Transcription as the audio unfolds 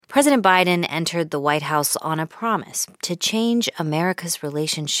President Biden entered the White House on a promise to change America's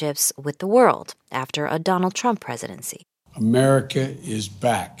relationships with the world after a Donald Trump presidency. America is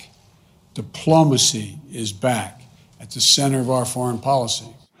back. Diplomacy is back at the center of our foreign policy.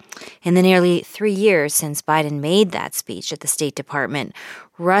 In the nearly 3 years since Biden made that speech at the State Department,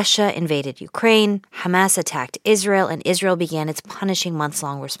 Russia invaded Ukraine, Hamas attacked Israel, and Israel began its punishing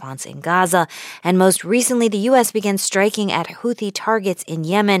months-long response in Gaza. And most recently, the U.S. began striking at Houthi targets in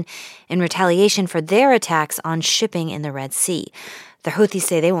Yemen in retaliation for their attacks on shipping in the Red Sea. The Houthis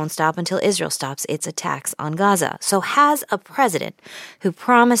say they won't stop until Israel stops its attacks on Gaza. So has a president who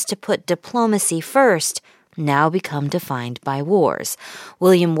promised to put diplomacy first now become defined by wars?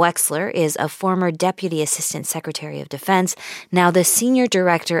 William Wechsler is a former Deputy Assistant Secretary of Defense, now the Senior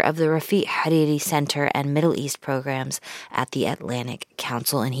Director of the Rafiq Hariri Center and Middle East Programs at the Atlantic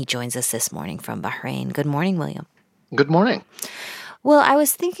Council, and he joins us this morning from Bahrain. Good morning, William. Good morning. Well, I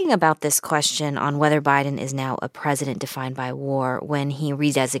was thinking about this question on whether Biden is now a president defined by war when he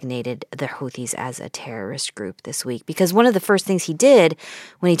redesignated the Houthis as a terrorist group this week. Because one of the first things he did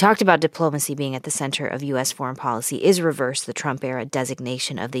when he talked about diplomacy being at the center of U.S. foreign policy is reverse the Trump-era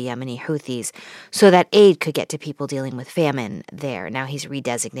designation of the Yemeni Houthis so that aid could get to people dealing with famine there. Now he's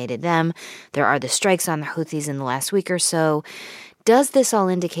redesignated them. There are the strikes on the Houthis in the last week or so. Does this all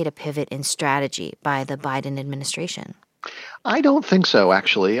indicate a pivot in strategy by the Biden administration? I don't think so,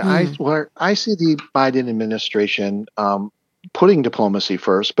 actually. I see the Biden administration putting diplomacy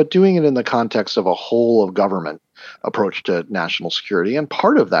first, but doing it in the context of a whole of government approach to national security. And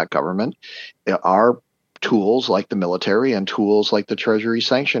part of that government are tools like the military and tools like the Treasury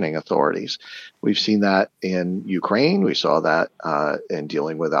sanctioning authorities. We've seen that in Ukraine. We saw that in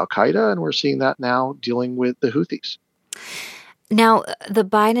dealing with al-Qaeda, and we're seeing that now dealing with the Houthis. Now, the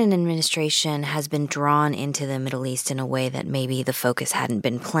Biden administration has been drawn into the Middle East in a way that maybe the focus hadn't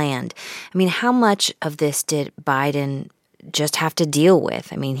been planned. I mean, how much of this did Biden just have to deal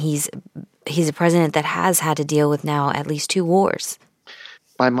with? I mean, he's a president that has had to deal with now at least 2 wars.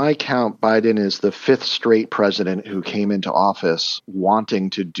 By my count, Biden is the 5th straight president who came into office wanting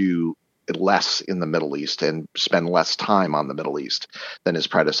to do less in the Middle East and spend less time on the Middle East than his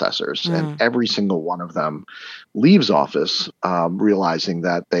predecessors. And every single one of them leaves office realizing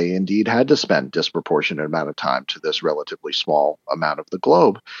that they indeed had to spend disproportionate amount of time to this relatively small amount of the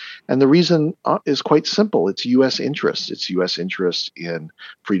globe. And the reason is quite simple. It's U.S. interest. It's U.S. interest in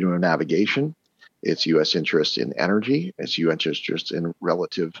freedom of navigation. It's U.S. interest in energy. It's U.S. interest in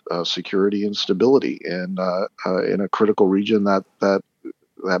relative security and stability in a critical region that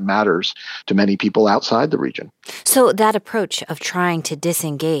matters to many people outside the region. So that approach of trying to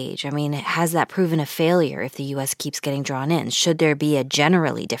disengage, I mean, has that proven a failure if the U.S. keeps getting drawn in? Should there be a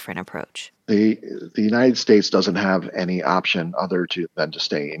generally different approach? The United States doesn't have any option than to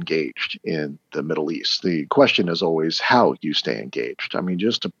stay engaged in the Middle East. The question is always how you stay engaged. I mean,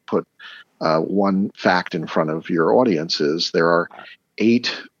 just to put one fact in front of your audience is there are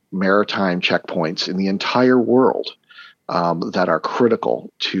 8 maritime checkpoints in the entire world that are critical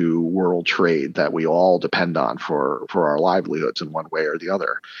to world trade that we all depend on for our livelihoods in one way or the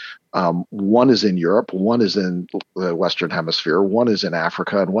other. One is in Europe, one is in the Western Hemisphere, one is in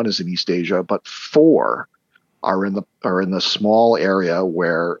Africa, and one is in East Asia, but 4 are in the small area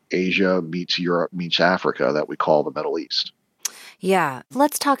where Asia meets Europe meets Africa that we call the Middle East. Yeah.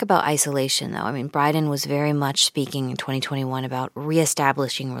 Let's talk about isolation, though. I mean, Biden was very much speaking in 2021 about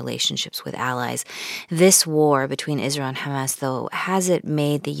reestablishing relationships with allies. This war between Israel and Hamas, though, has it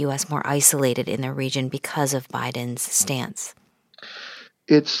made the U.S. more isolated in the region because of Biden's stance?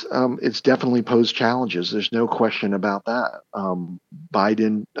 It's definitely posed challenges. There's no question about that.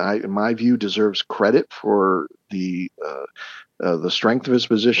 Biden, in my view, deserves credit for the strength of his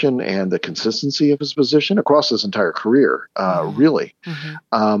position and the consistency of his position across his entire career, really.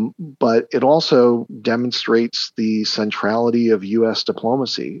 But it also demonstrates the centrality of U.S.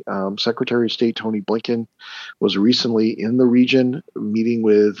 diplomacy. Secretary of State Tony Blinken was recently in the region meeting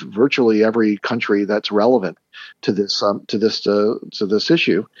with virtually every country that's relevant to this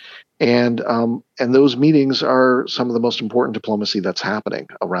issue. And those meetings are some of the most important diplomacy that's happening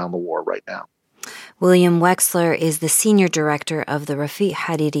around the war right now. William Wechsler is the Senior Director of the Rafiq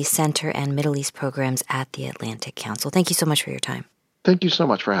Hariri Center and Middle East Programs at the Atlantic Council. Thank you so much for your time. Thank you so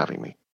much for having me.